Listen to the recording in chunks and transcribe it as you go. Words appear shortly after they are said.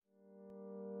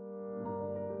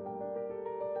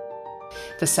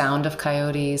the sound of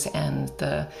coyotes and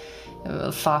the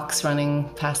fox running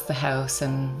past the house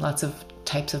and lots of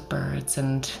types of birds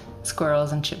and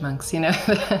squirrels and chipmunks,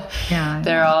 Yeah.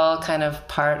 they're all kind of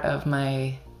part of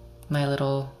my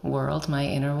little world, my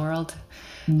inner world.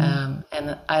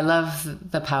 And I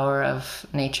love the power of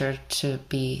nature to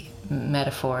be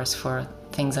metaphors for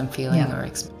things I'm feeling or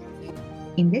experiencing.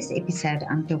 In this episode,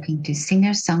 I'm talking to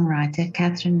singer-songwriter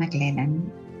Catherine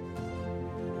MacLellan.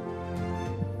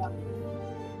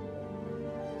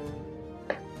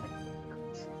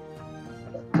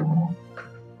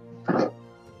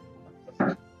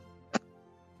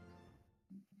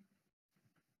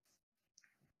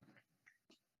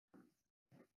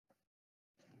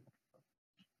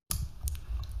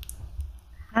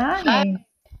 Hi, Hi,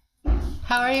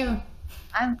 how are you?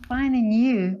 I'm fine, and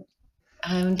you?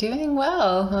 I'm doing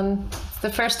well. It's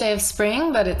the first day of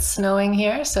spring, but it's snowing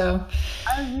here, so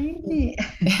Oh, really?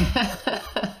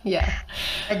 yeah.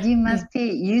 But you must be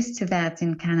used to that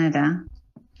in Canada.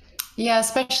 Yeah,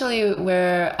 especially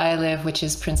where I live, which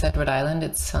is Prince Edward Island.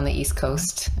 It's on the East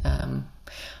Coast,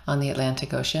 on the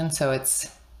Atlantic Ocean. So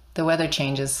the weather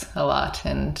changes a lot,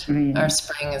 and our Really?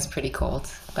 spring is pretty cold,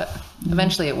 but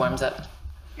eventually it warms up.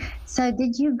 So,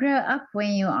 did you grow up where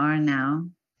you are now?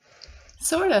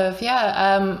 Sort of,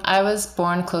 yeah. I was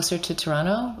born closer to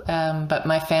Toronto, but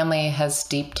my family has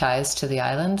deep ties to the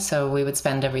island, so we would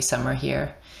spend every summer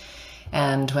here.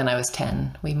 And when I was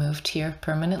 10, we moved here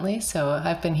permanently. So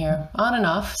I've been here on and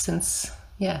off since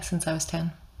I was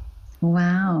 10.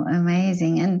 Wow,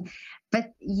 amazing.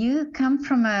 But you come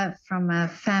from a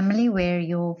family where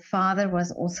your father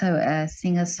was also a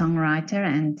singer-songwriter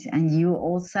and you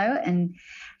also, and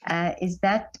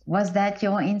was that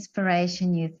your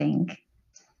inspiration, you think?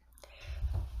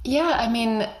 Yeah, I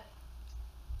mean,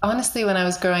 honestly, when I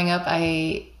was growing up,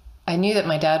 I knew that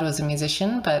my dad was a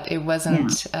musician, but it Yeah.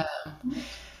 wasn't.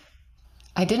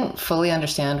 I didn't fully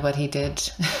understand what he did.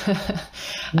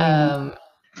 Really?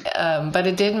 um, but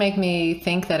it did make me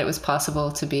think that it was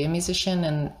possible to be a musician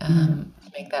and Mm.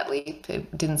 make that leap.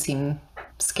 It didn't seem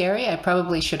scary. I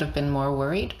probably should have been more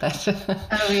worried, but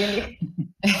Oh, really?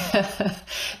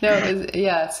 no, it was,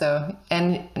 yeah. So,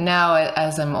 and now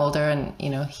as I'm older, and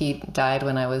he died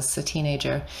when I was a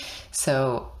teenager,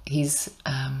 so he's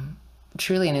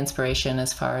truly an inspiration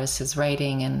as far as his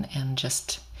writing and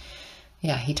just,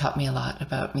 yeah, he taught me a lot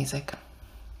about music.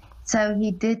 So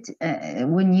he did,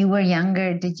 when you were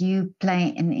younger, did you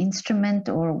play an instrument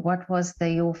or what was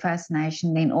your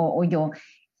fascination then or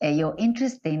your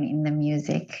interest then in the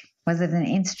music? Was it an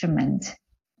instrument?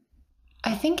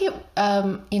 I think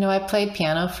I played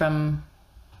piano from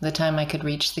the time I could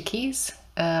reach the keys.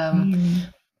 Really?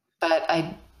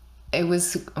 But it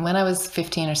was when I was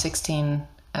 15 or 16,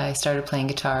 I started playing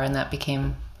guitar, and that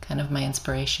became kind of my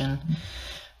inspiration.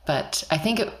 But I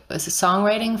think it was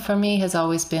songwriting for me has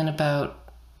always been about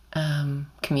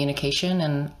communication,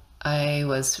 and I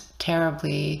was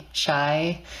terribly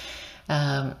shy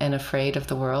and afraid of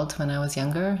the world when I was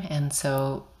younger. And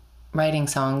so writing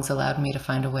songs allowed me to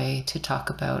find a way to talk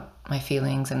about my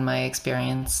feelings and my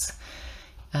experience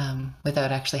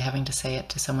without actually having to say it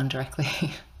to someone directly.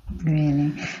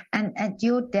 Really? And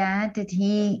your dad, did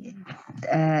he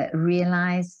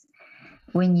realize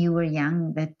when you were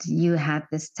young that you had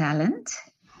this talent?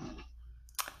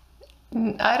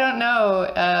 I don't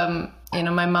know.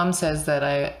 My mom says that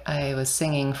I was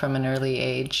singing from an early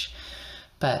age,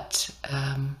 but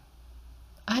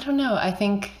I don't know. I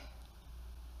think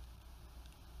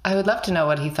I would love to know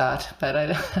what he thought, but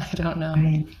I don't know.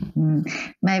 Right.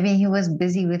 Mm. Maybe he was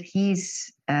busy with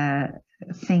his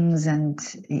things and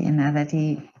that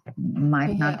he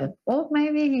might not Yeah. have, or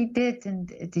maybe he did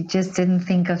and he just didn't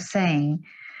think of saying.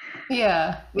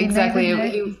 Yeah, We never exactly.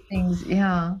 know these things.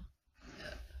 Yeah.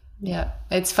 Yeah.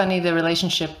 It's funny the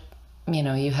relationship,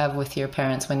 you have with your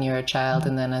parents when you're a child,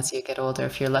 and then as you get older,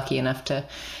 if you're lucky enough to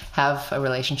have a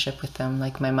relationship with them,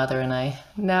 like my mother and I,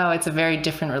 now it's a very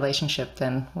different relationship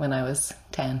than when I was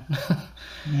 10.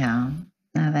 Yeah.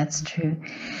 No, that's true.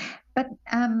 But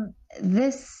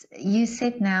this, you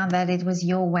said now that it was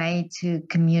your way to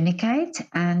communicate,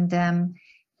 and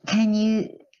can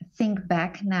you think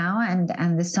back now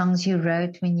and the songs you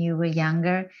wrote when you were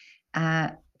younger? Uh,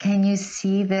 can you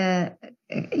see the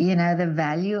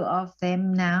value of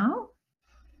them now?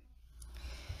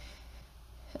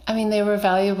 I mean, they were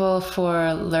valuable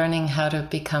for learning how to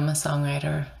become a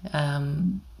songwriter,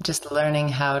 just learning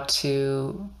how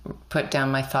to put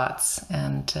down my thoughts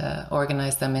and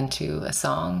organize them into a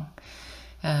song.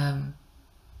 Um,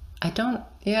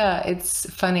 yeah, it's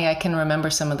funny. I can remember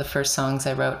some of the first songs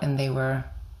I wrote, and they were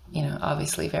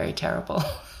obviously very terrible.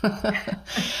 But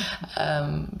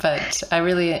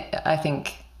I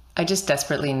think I just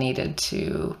desperately needed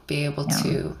to be able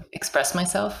to express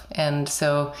myself. And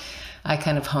so I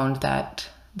kind of honed that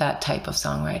type of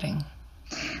songwriting.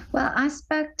 Well, I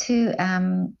spoke to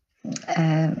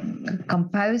a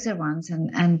composer once,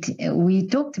 and we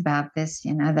talked about this,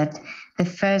 that the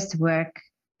first work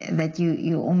that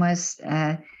you almost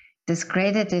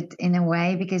discredit it in a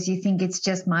way because you think it's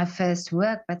just my first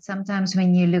work. But sometimes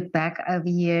when you look back over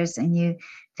years and you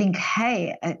think,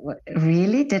 hey,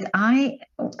 really, did I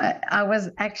was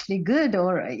actually good?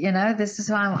 Or, this is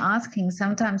why I'm asking.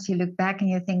 Sometimes you look back and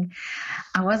you think,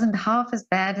 I wasn't half as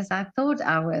bad as I thought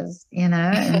I was,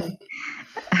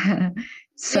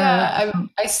 So yeah,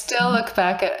 I still look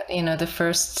back at, the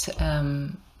first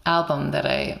album that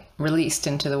I released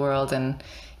into the world, and,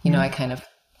 I kind of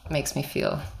makes me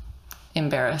feel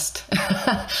embarrassed.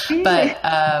 But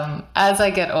as I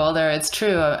get older, it's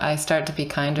true, I start to be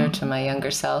kinder to my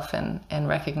younger self and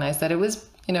recognize that it was,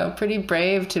 pretty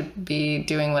brave to be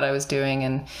doing what I was doing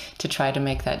and to try to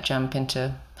make that jump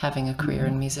into having a career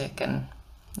in music and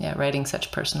writing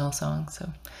such personal songs. So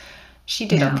she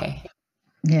did okay.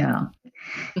 Yeah.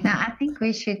 Now I think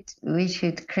we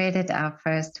should credit our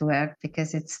first work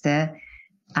because it's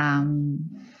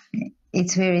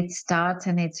where it starts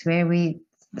and it's where we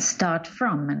start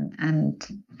from,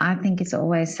 and I think it's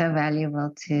always so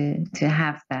valuable to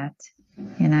have that,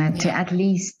 to at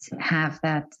least have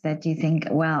that you think,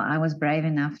 well, I was brave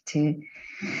enough to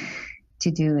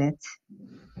do it.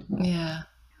 Yeah,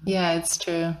 it's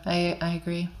true. I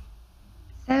agree.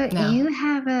 So you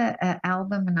have a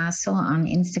album, and I saw on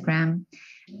Instagram,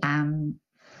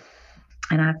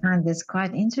 and I find this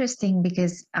quite interesting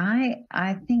because I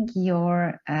think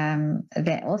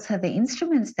also the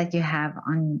instruments that you have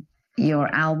on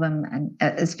your album, and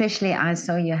especially I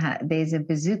saw there's a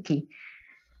bouzouki,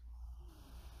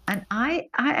 and I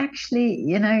actually,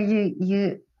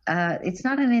 you it's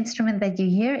not an instrument that you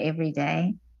hear every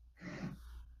day.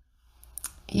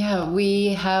 Yeah, we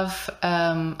have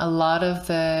a lot of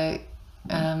the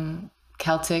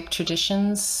Celtic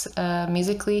traditions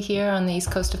musically here on the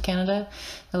east coast of Canada.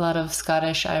 A lot of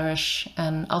Scottish, Irish,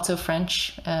 and also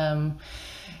French. And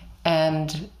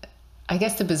I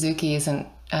guess the bouzouki isn't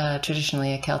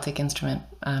traditionally a Celtic instrument.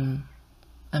 I'm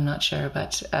not sure,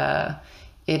 but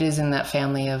it is in that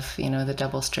family of, the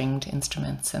double-stringed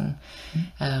instruments. And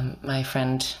my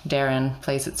friend Darren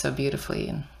plays it so beautifully,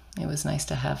 and it was nice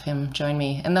to have him join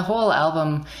me. And the whole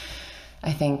album,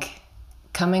 I think,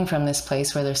 coming from this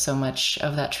place where there's so much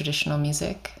of that traditional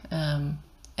music, and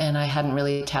I hadn't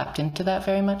really tapped into that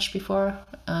very much before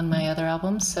on my other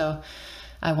albums. So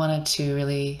I wanted to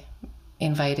really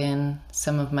invite in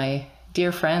some of my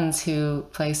dear friends who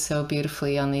play so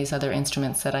beautifully on these other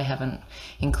instruments that I haven't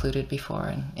included before.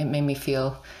 And it made me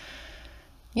feel,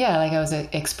 like I was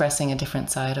expressing a different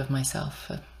side of myself,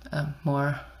 a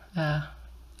more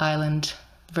island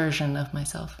version of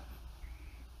myself.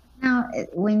 Now,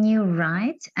 when you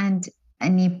write and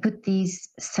you put these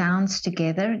sounds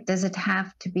together, does it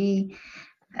have to be,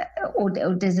 or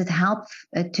does it help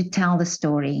to tell the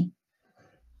story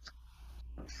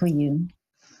for you?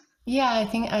 Yeah, I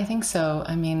think so.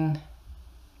 I mean,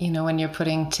 when you're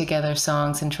putting together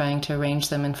songs and trying to arrange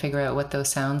them and figure out what those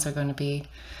sounds are going to be,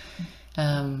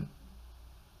 often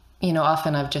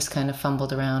I've just kind of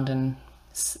fumbled around and,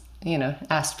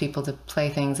 asked people to play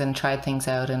things and tried things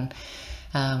out. And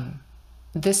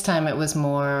this time it was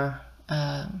more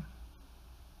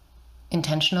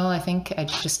intentional, I think.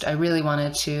 I really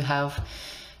wanted to have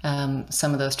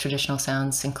some of those traditional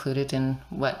sounds included in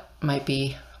what might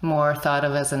be more thought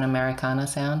of as an Americana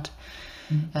sound.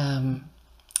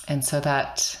 And so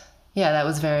that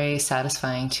was very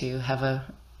satisfying to have a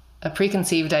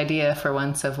preconceived idea for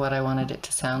once of what I wanted it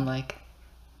to sound like.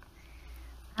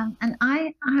 And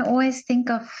I always think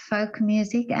of folk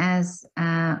music as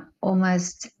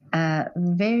almost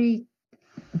very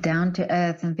down to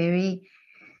earth and very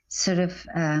sort of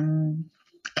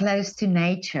close to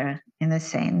nature in a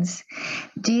sense.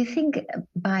 Do you think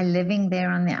by living there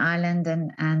on the island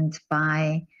and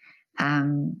by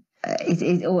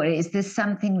is this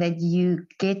something that you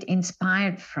get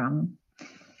inspired from,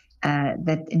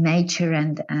 that nature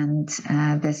and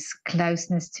this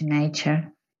closeness to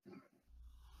nature?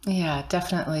 Yeah,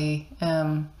 definitely.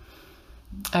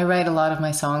 I write a lot of my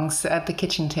songs at the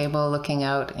kitchen table looking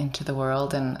out into the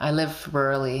world, and I live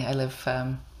rurally. I live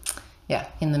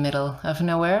in the middle of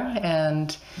nowhere,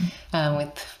 and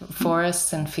with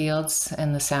forests and fields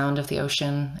and the sound of the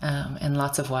ocean, and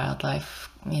lots of wildlife.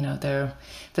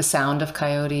 The sound of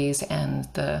coyotes and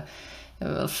the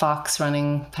a fox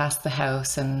running past the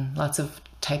house and lots of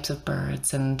types of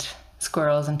birds and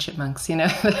squirrels and chipmunks, you know.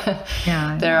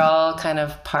 Yeah. They're all kind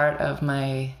of part of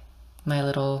my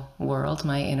little world,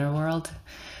 my inner world.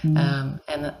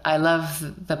 And I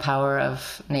love the power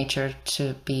of nature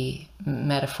to be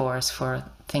metaphors for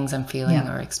things I'm feeling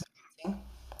or experiencing.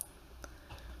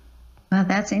 Well,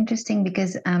 that's interesting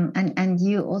because and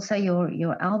you also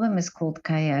your album is called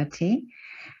Coyote,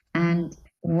 and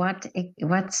what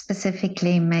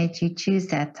specifically made you choose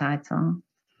that title?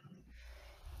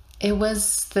 It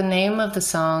was the name of the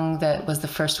song that was the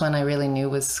first one I really knew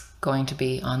was going to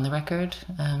be on the record.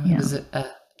 It was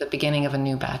the beginning of a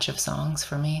new batch of songs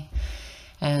for me.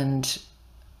 And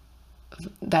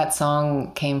that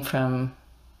song came from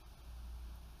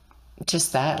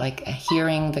just that, like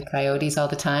hearing the coyotes all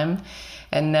the time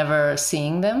and never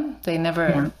seeing them. They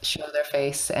never show their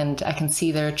face, and I can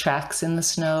see their tracks in the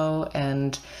snow,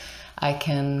 and I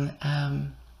can,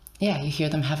 you hear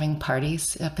them having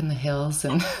parties up in the hills.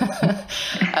 And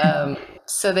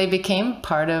so they became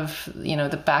part of,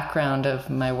 the background of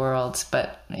my world,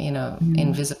 but,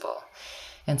 invisible.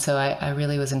 And so I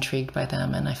really was intrigued by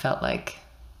them, and I felt like,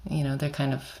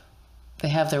 they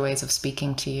have their ways of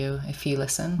speaking to you if you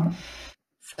listen.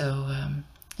 So,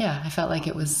 I felt like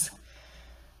it was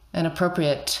an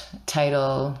appropriate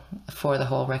title for the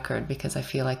whole record, because I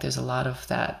feel like there's a lot of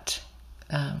that.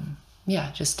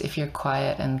 Just if you're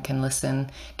quiet and can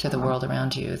listen to the world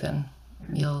around you, then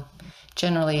you'll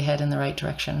generally head in the right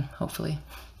direction, hopefully.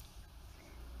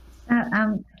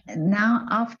 Now,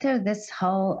 after this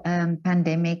whole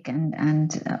pandemic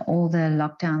and all the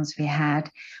lockdowns we had,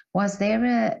 was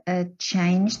there a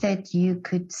change that you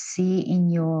could see in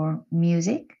your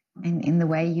music and in the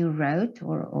way you wrote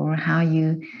or how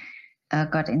you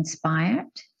got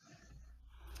inspired?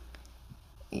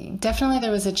 Definitely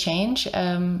there was a change.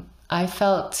 I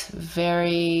felt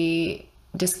very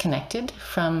disconnected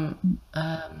from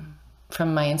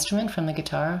my instrument, from the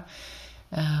guitar.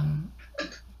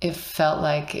 It felt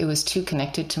like it was too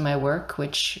connected to my work,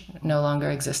 which no longer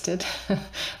existed.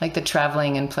 Like the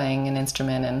traveling and playing an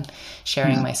instrument and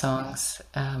sharing my songs.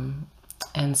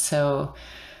 And so,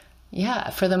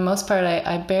 for the most part,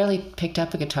 I barely picked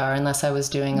up a guitar unless I was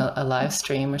doing a live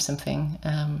stream or something.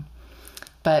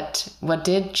 But what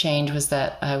did change was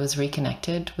that I was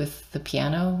reconnected with the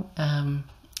piano. And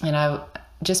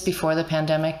just before the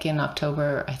pandemic in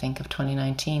October, I think, of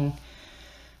 2019,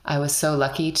 I was so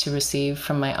lucky to receive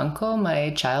from my uncle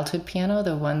my childhood piano,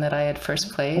 the one that I had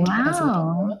first played as a little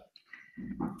girl.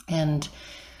 And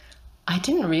I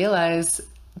didn't realize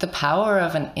the power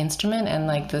of an instrument and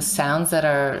like the sounds that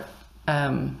are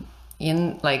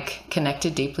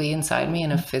connected deeply inside me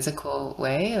in a physical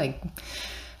way.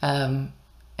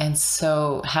 And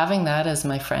so having that as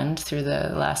my friend through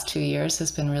the last 2 years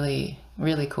has been really,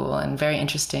 really cool and very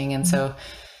interesting. And so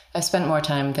I spent more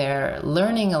time there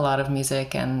learning a lot of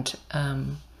music and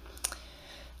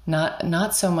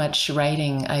not so much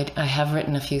writing. I have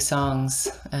written a few songs,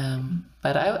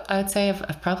 but I'd say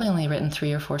I've probably only written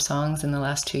 3 or 4 songs in the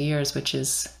last 2 years, which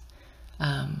is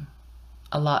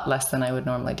a lot less than I would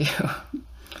normally do.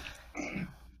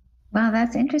 Wow,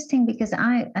 that's interesting because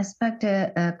I spoke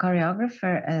to a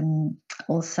choreographer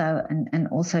also and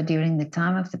also during the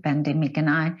time of the pandemic, and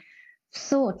I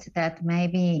thought that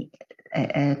maybe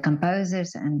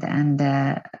composers and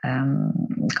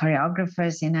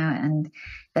choreographers, and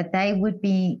that they would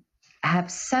have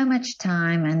so much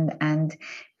time and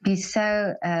be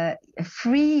so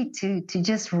free to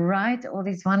just write all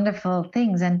these wonderful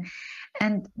things, and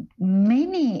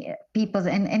many people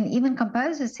and even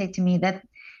composers say to me that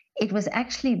it was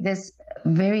actually this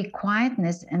very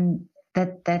quietness and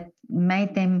that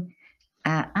made them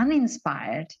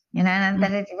uninspired, and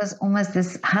that it was almost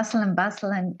this hustle and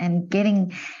bustle and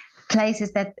getting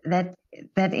places that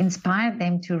inspired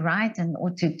them to write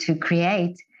or to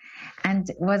create. And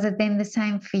was it then the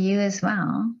same for you as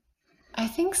well? I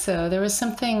think so. There was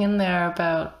something in there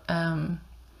about, I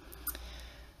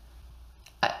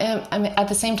mean, at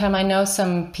the same time, I know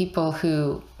some people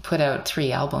who put out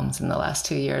 3 albums in the last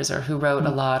 2 years, or who wrote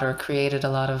a lot or created a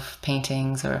lot of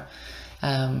paintings, or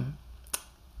and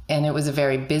it was a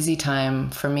very busy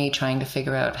time for me trying to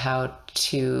figure out how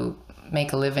to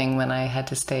make a living when I had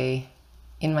to stay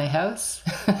in my house.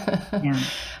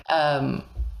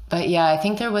 But I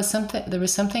think there was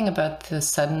something about the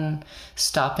sudden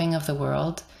stopping of the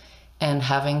world and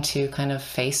having to kind of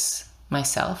face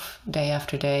myself day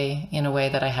after day in a way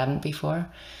that I hadn't before.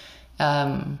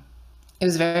 It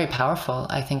was very powerful.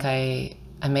 I think I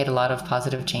made a lot of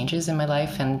positive changes in my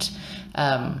life, and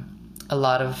a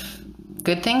lot of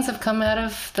good things have come out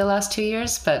of the last 2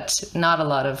 years, but not a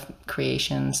lot of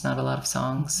creations, not a lot of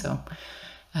songs. So,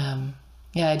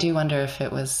 yeah, I do wonder if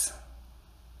it was,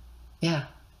 yeah,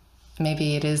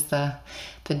 maybe it is the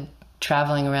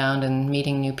traveling around and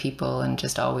meeting new people and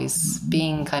just always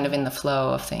being kind of in the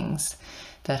flow of things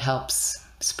that helps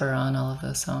spur on all of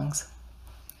those songs.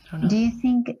 I don't know. Do you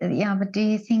think, but do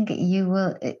you think you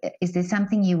will, is there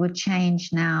something you would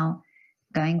change now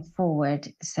going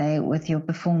forward, say with your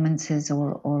performances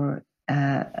or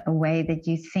a way that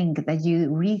you think that you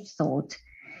rethought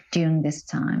during this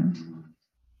time?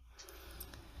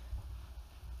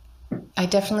 I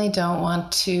definitely don't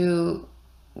want to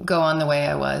go on the way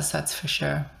I was, that's for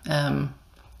sure.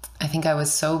 I think I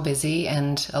was so busy,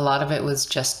 and a lot of it was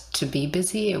just to be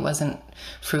busy. It wasn't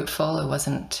fruitful. It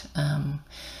wasn't,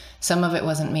 some of it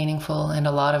wasn't meaningful, and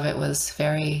a lot of it was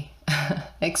very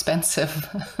expensive.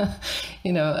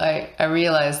 I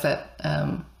realized that,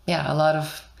 a lot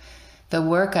of the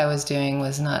work I was doing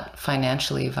was not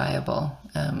financially viable.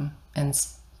 And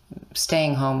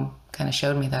staying home kind of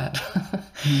showed me that.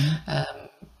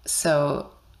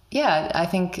 So, yeah, I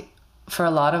think for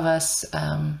a lot of us,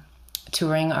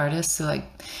 touring artists, like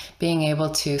being able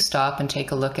to stop and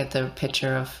take a look at the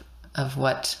picture of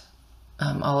what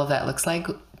all of that looks like,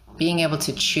 being able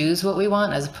to choose what we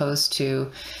want as opposed to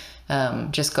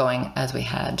just going as we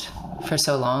had for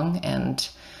so long. And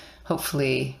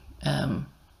hopefully,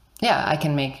 I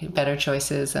can make better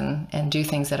choices and do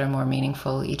things that are more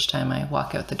meaningful each time I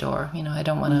walk out the door. I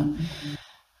don't want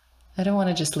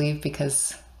to just leave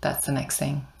because that's the next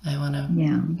thing. I want to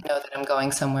know that I'm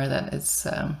going somewhere that is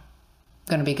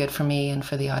going to be good for me and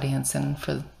for the audience and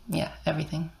for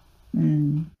everything.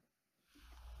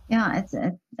 Yeah,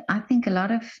 I think a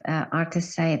lot of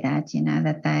artists say that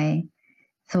that they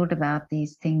thought about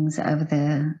these things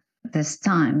over this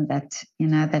time, that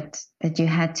that you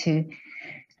had to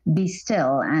be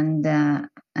still and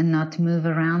not move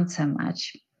around so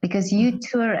much, because you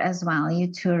tour as well.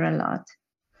 You tour a lot.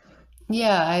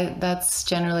 Yeah, that's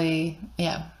generally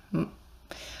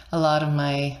a lot of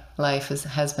my life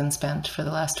has been spent for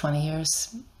the last 20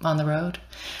 years on the road.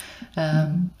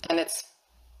 And it's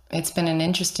been an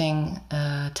interesting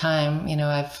time.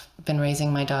 I've been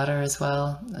raising my daughter as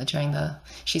well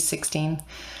she's 16.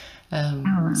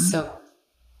 So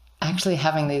actually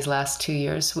having these last 2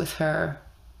 years with her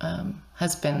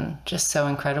has been just so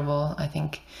incredible. I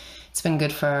think it's been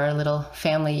good for our little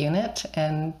family unit,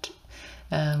 and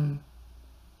I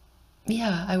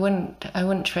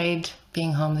wouldn't trade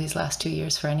being home these last 2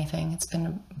 years for anything. It's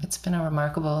been a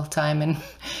remarkable time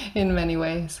in many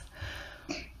ways.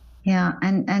 Yeah,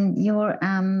 and your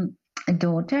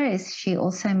daughter, is she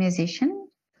also a musician?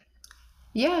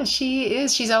 Yeah, she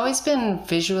is. She's always been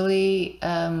visually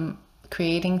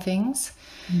creating things,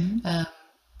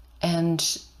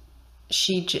 and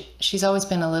she's always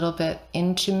been a little bit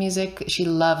into music. She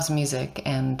loves music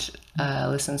and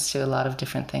listens to a lot of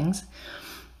different things,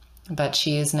 but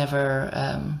she has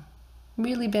never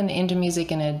really been into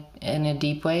music in a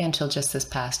deep way until just this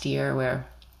past year, where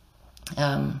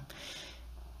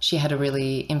she had a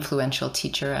really influential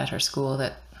teacher at her school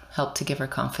that helped to give her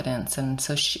confidence. And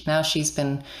so now she's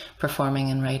been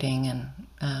performing and writing and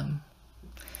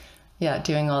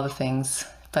doing all the things,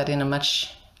 but in a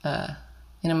much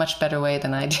better way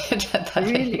than I did at that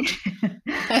age.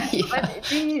 But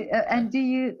do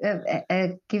you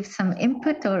give some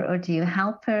input, or do you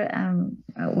help her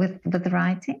with the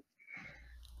writing?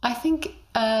 I think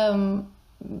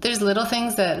there's little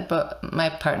things but my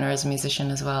partner is a musician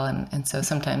as well. And so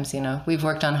sometimes, we've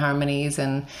worked on harmonies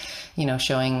and,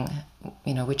 showing,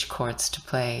 which chords to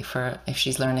play for if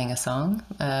she's learning a song.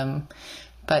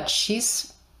 But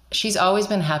she's always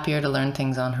been happier to learn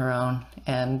things on her own.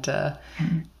 And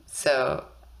so,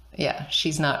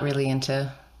 she's not really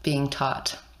into being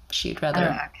taught. She'd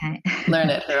rather learn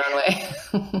it her own way.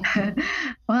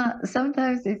 Well,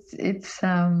 sometimes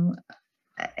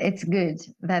it's good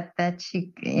that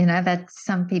she, that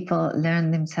some people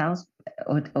learn themselves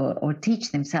or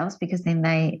teach themselves, because then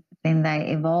they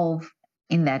evolve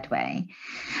in that way.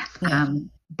 Yeah.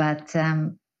 But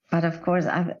of course,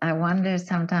 I wonder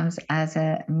sometimes, as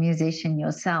a musician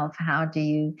yourself, how do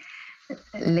you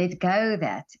let go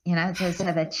that,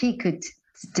 so that she could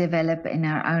develop in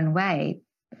her own way?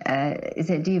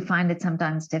 Do you find it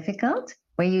sometimes difficult?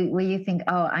 Where you think,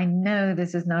 oh, I know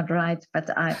this is not right, but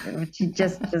she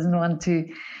just doesn't want to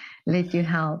let you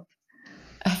help?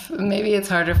 Maybe it's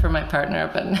harder for my partner,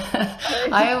 but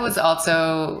I was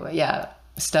also,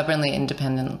 stubbornly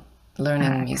independent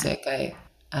learning music.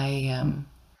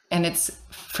 and it's,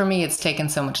 for me, it's taken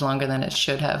so much longer than it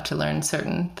should have to learn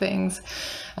certain things.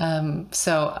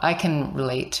 So I can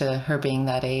relate to her being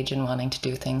that age and wanting to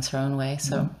do things her own way.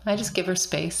 So I just give her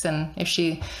space. And if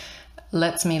she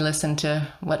lets me listen to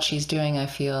what she's doing, I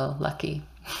feel lucky.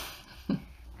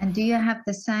 And do you have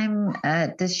the same,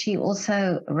 does she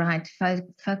also write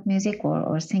folk music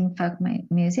or sing folk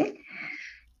music?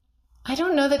 I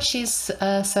don't know that she's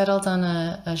settled on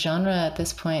a genre at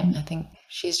this point. I think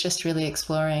she's just really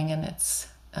exploring, and it's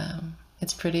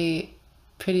pretty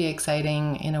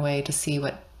exciting in a way to see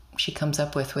what she comes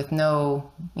up with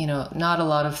no, not a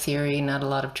lot of theory, not a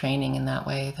lot of training in that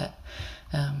way. That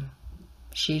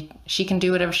she can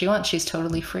do whatever she wants. She's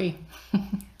totally free.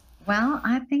 Well,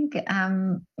 I think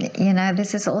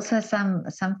this is also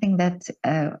something that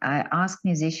I ask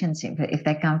musicians if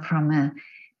they come from a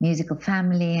musical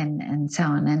family and so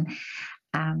on.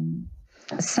 And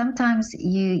sometimes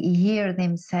you hear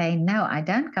them say, "No, I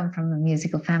don't come from a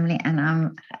musical family," and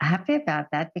I'm happy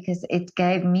about that because it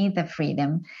gave me the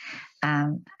freedom. I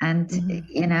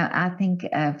think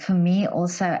for me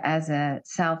also as a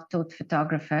self-taught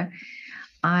photographer,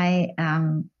 I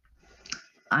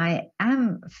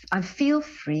feel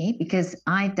free because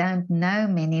I don't know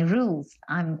many rules.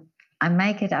 I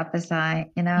make it up as I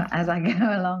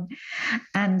go along,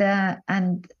 and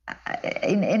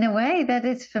in a way that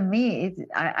is for me.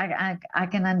 I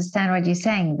can understand what you're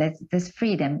saying. That this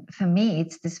freedom for me,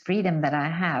 it's this freedom that I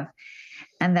have,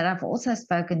 and that I've also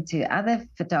spoken to other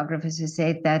photographers who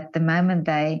said that the moment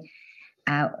they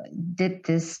did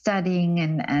this studying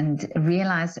and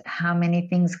realized how many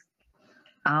things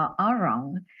are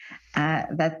wrong,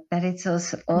 that it's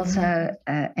also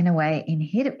in a way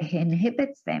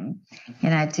inhibits them,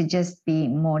 to just be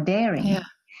more daring. Yeah.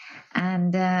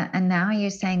 And now you're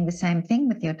saying the same thing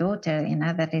with your daughter,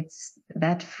 that it's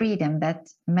that freedom that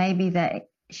maybe that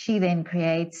she then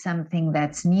creates something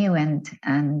that's new and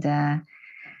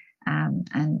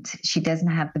she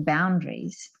doesn't have the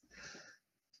boundaries.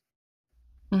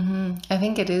 I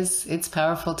think it's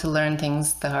powerful to learn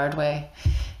things the hard way.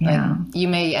 Yeah. Like you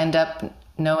may end up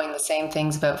knowing the same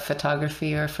things about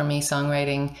photography or, for me,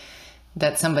 songwriting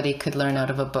that somebody could learn out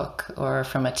of a book or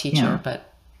from a teacher. Yeah.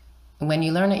 But when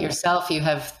you learn it yourself, you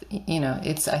have,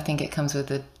 I think it comes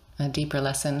with a deeper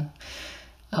lesson.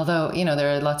 Although,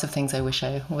 there are lots of things I wish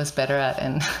I was better at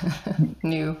and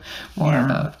knew more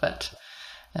about. But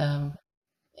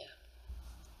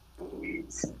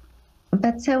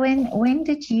But so when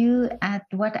did you, at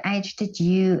what age did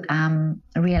you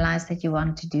realize that you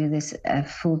want to do this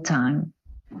full time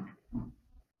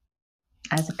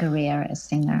as a career, as a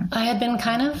singer? I had been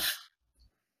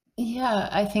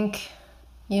I think,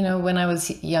 when I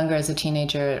was younger as a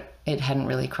teenager, it hadn't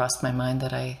really crossed my mind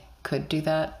that I could do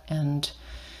that. And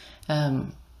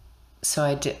so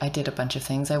I did a bunch of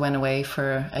things. I went away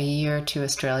for a year to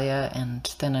Australia, and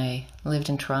then I lived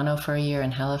in Toronto for a year,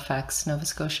 in Halifax, Nova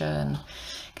Scotia, and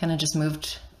kind of just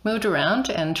moved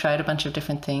around and tried a bunch of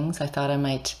different things. I thought I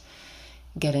might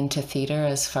get into theater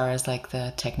as far as like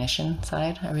the technician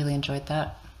side. I really enjoyed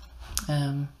that.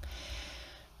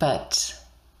 But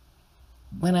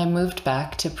when I moved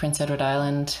back to Prince Edward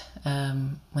Island,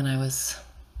 when I was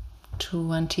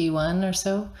 21 or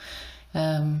so,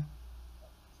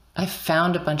 I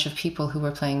found a bunch of people who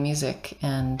were playing music,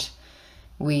 and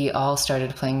we all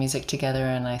started playing music together,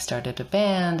 and I started a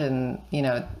band, and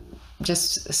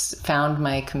just found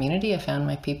my community. I found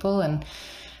my people. And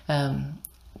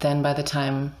then by the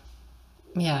time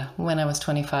when I was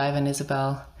 25 and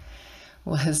Isabel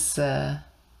was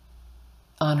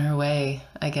on her way,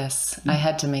 I guess I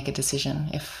had to make a decision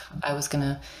if I was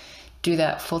gonna do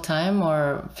that full time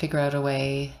or figure out a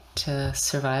way to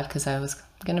survive, because I was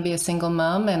going to be a single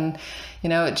mom, and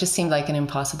it just seemed like an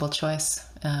impossible choice.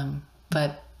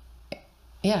 But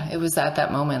it was at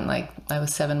that moment, like I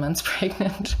was 7 months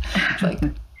pregnant. It's like,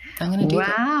 I'm going to do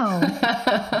that.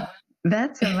 Wow.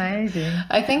 That's amazing.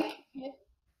 I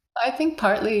think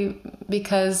partly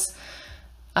because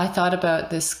I thought about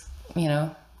this,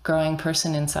 growing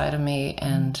person inside of me,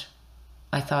 and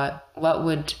I thought, what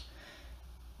would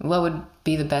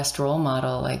be the best role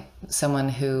model, like someone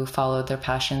who followed their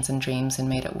passions and dreams and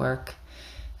made it work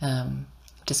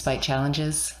despite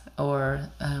challenges, or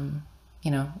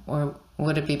or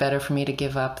would it be better for me to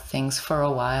give up things for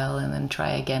a while and then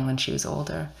try again when she was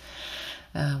older?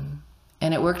 And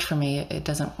it worked for me. It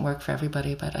doesn't work for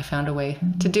everybody, but I found a way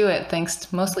to do it,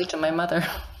 thanks mostly to my mother.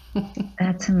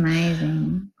 That's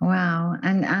amazing. Wow.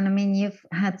 And I mean, you've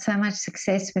had so much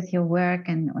success with your work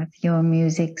and with your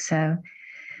music, so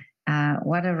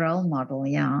what a role model,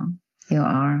 you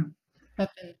are.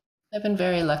 I've been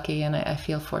very lucky, and I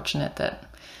feel fortunate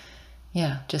that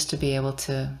yeah, just to be able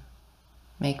to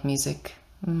make music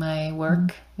my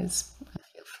work is, I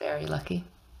feel very lucky.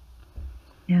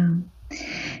 Yeah.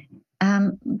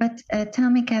 But tell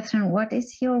me, Catherine, what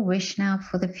is your wish now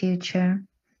for the future?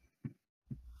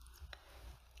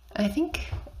 I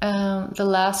think the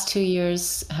last 2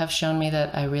 years have shown me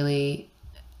that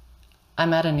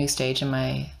I'm at a new stage in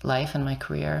my life and my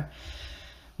career,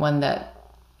 one that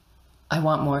I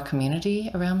want more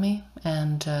community around me.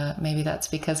 And maybe that's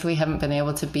because we haven't been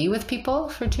able to be with people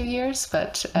for 2 years,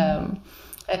 but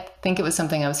I think it was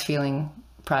something I was feeling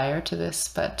prior to this.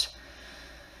 But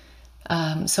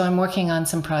so I'm working on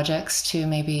some projects to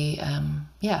maybe,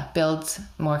 build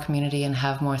more community and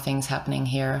have more things happening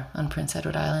here on Prince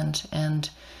Edward Island, and,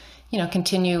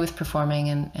 continue with performing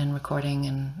and recording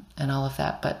and all of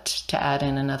that, but to add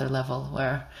in another level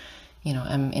where,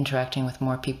 I'm interacting with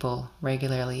more people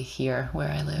regularly here where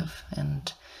I live,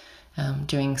 and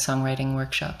doing songwriting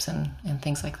workshops and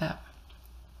things like that.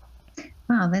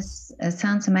 Wow, this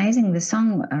sounds amazing. The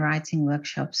songwriting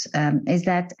workshops, is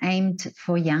that aimed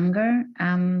for younger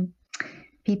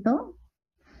people?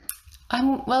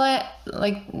 I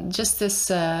like just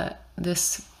this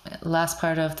last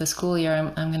part of the school year.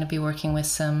 I'm going to be working with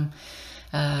some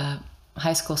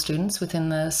high school students within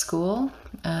the school,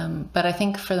 but I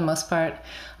think for the most part,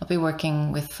 I'll be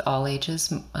working with all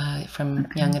ages, from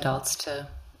young adults to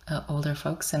older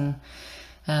folks. And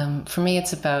for me,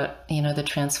 it's about, the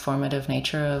transformative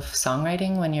nature of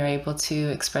songwriting. When you're able to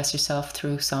express yourself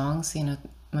through songs,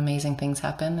 amazing things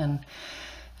happen,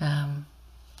 and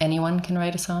anyone can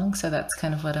write a song. So that's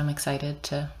kind of what I'm excited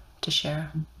to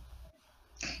share.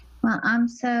 Well, I'm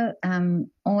so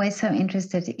always so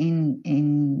interested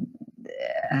in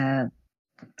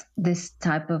this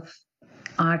type of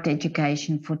art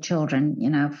education for children,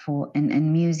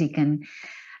 and music. And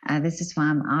this is why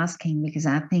I'm asking, because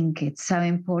I think it's so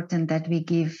important that we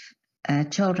give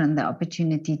children the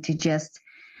opportunity to just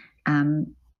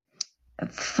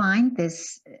find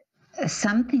this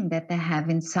something that they have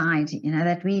inside,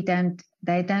 that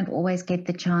they don't always get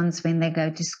the chance when they go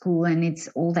to school, and it's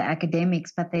all the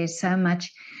academics, but there's so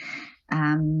much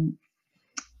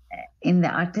in the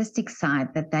artistic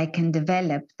side that they can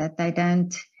develop that they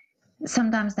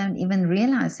sometimes don't even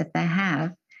realize that they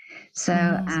have. So,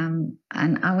 and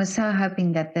I was so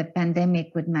hoping that the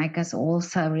pandemic would make us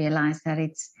also realize that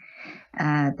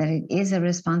that it is a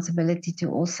responsibility to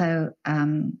also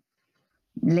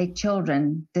let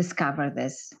children discover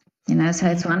this. So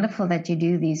it's wonderful that you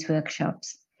do these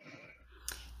workshops.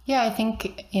 Yeah, I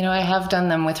think, I have done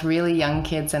them with really young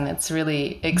kids, and it's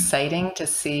really exciting to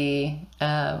see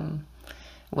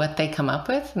what they come up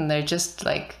with. And they're just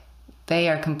like, they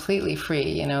are completely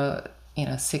free,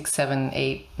 6, 7,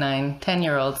 8, 9,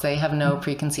 10-year-olds. They have no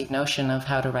preconceived notion of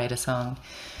how to write a song.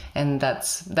 And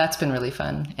that's been really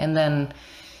fun. And then,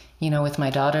 with my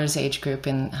daughter's age group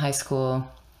in high school,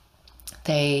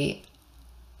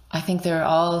 I think they're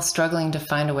all struggling to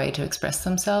find a way to express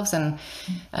themselves. And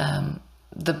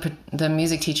the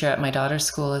music teacher at my daughter's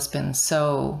school has been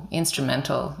so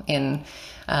instrumental in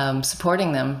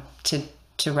supporting them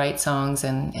to write songs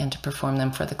and to perform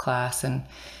them for the class. And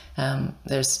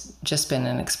there's just been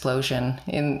an explosion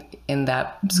in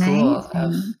that school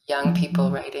of young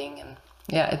people writing. And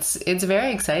yeah, it's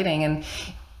very exciting. And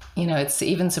it's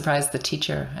even surprised the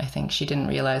teacher. I think she didn't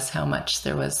realize how much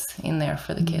there was in there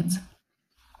for the kids.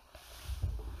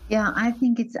 Yeah, I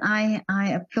think I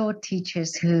applaud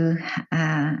teachers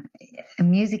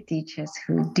music teachers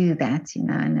who do that,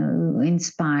 and who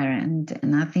inspire.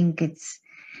 And I think it's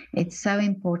so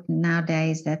important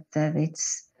nowadays that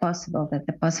it's possible, that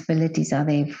the possibilities are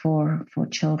there for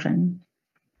children.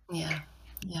 Yeah.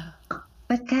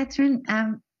 But Catherine,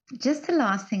 just the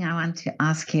last thing I want to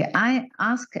ask you. I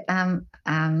ask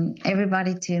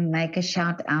everybody to make a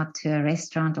shout out to a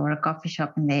restaurant or a coffee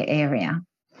shop in their area.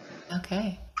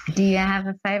 Okay. Do you have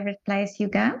a favorite place you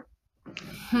go?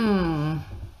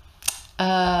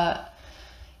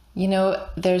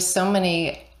 There's so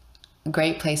many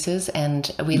great places,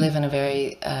 and we live in a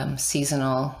very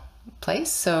seasonal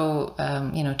place. So,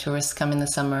 tourists come in the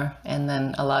summer, and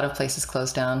then a lot of places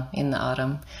close down in the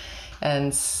autumn.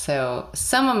 And so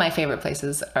some of my favorite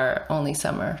places are only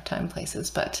summertime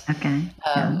places, but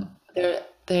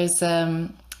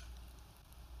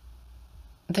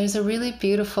there's a really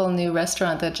beautiful new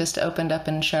restaurant that just opened up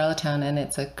in Charlottetown, and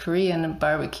it's a Korean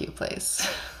barbecue place.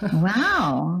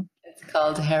 Wow. It's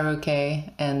called Haru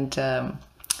K, and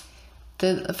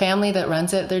the family that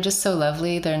runs it, they're just so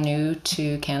lovely. They're new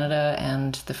to Canada,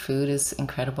 and the food is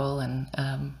incredible. And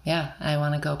I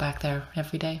want to go back there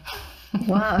every day.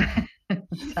 Wow.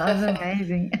 Sounds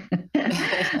amazing.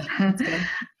 That's good.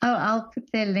 Oh, I'll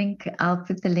put the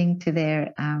link to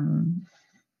their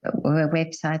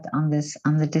website on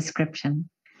the description.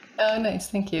 Oh, nice.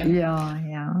 Thank you. Yeah,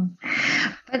 yeah.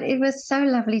 But it was so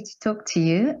lovely to talk to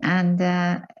you, and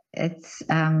it's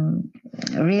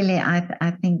really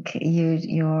I think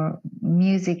your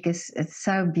music is it's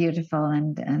so beautiful,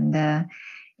 and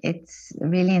it's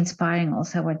really inspiring.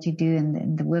 Also, what you do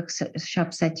in the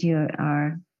workshops that you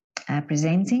are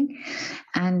presenting,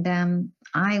 and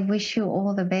I wish you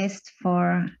all the best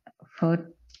for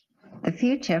the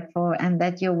future, and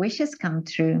that your wishes come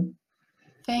true.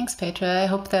 Thanks, Petra. I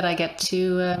hope that I get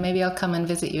to, maybe I'll come and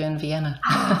visit you in Vienna.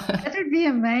 That would be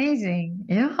amazing.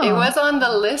 Yeah. It was on the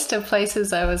list of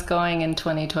places I was going in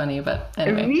 2020, but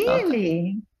anyway.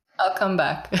 Really? I'll come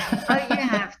back. Oh, you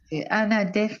have to. Oh, no,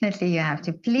 definitely you have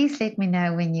to. Please let me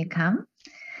know when you come.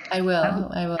 I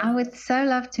will. I will. I would so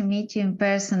love to meet you in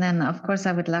person. And of course,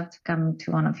 I would love to come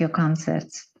to one of your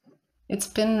concerts. It's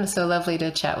been so lovely to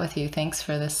chat with you. Thanks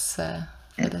for this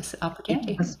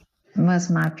opportunity. It was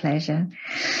my pleasure.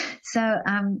 So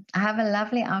have a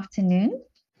lovely afternoon.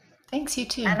 Thanks, you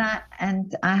too.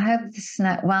 And I hope the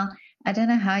snow, well, I don't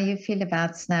know how you feel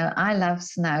about snow. I love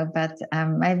snow, but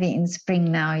maybe in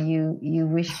spring now you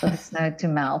wish for the snow to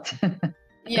melt.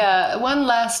 Yeah, one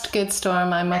last good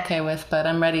storm I'm okay with, but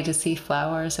I'm ready to see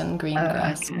flowers and green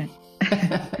grass. Okay.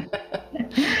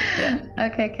 Yeah.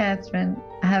 Okay, Catherine.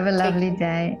 Have a lovely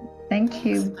day. Thank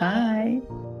you. Bye.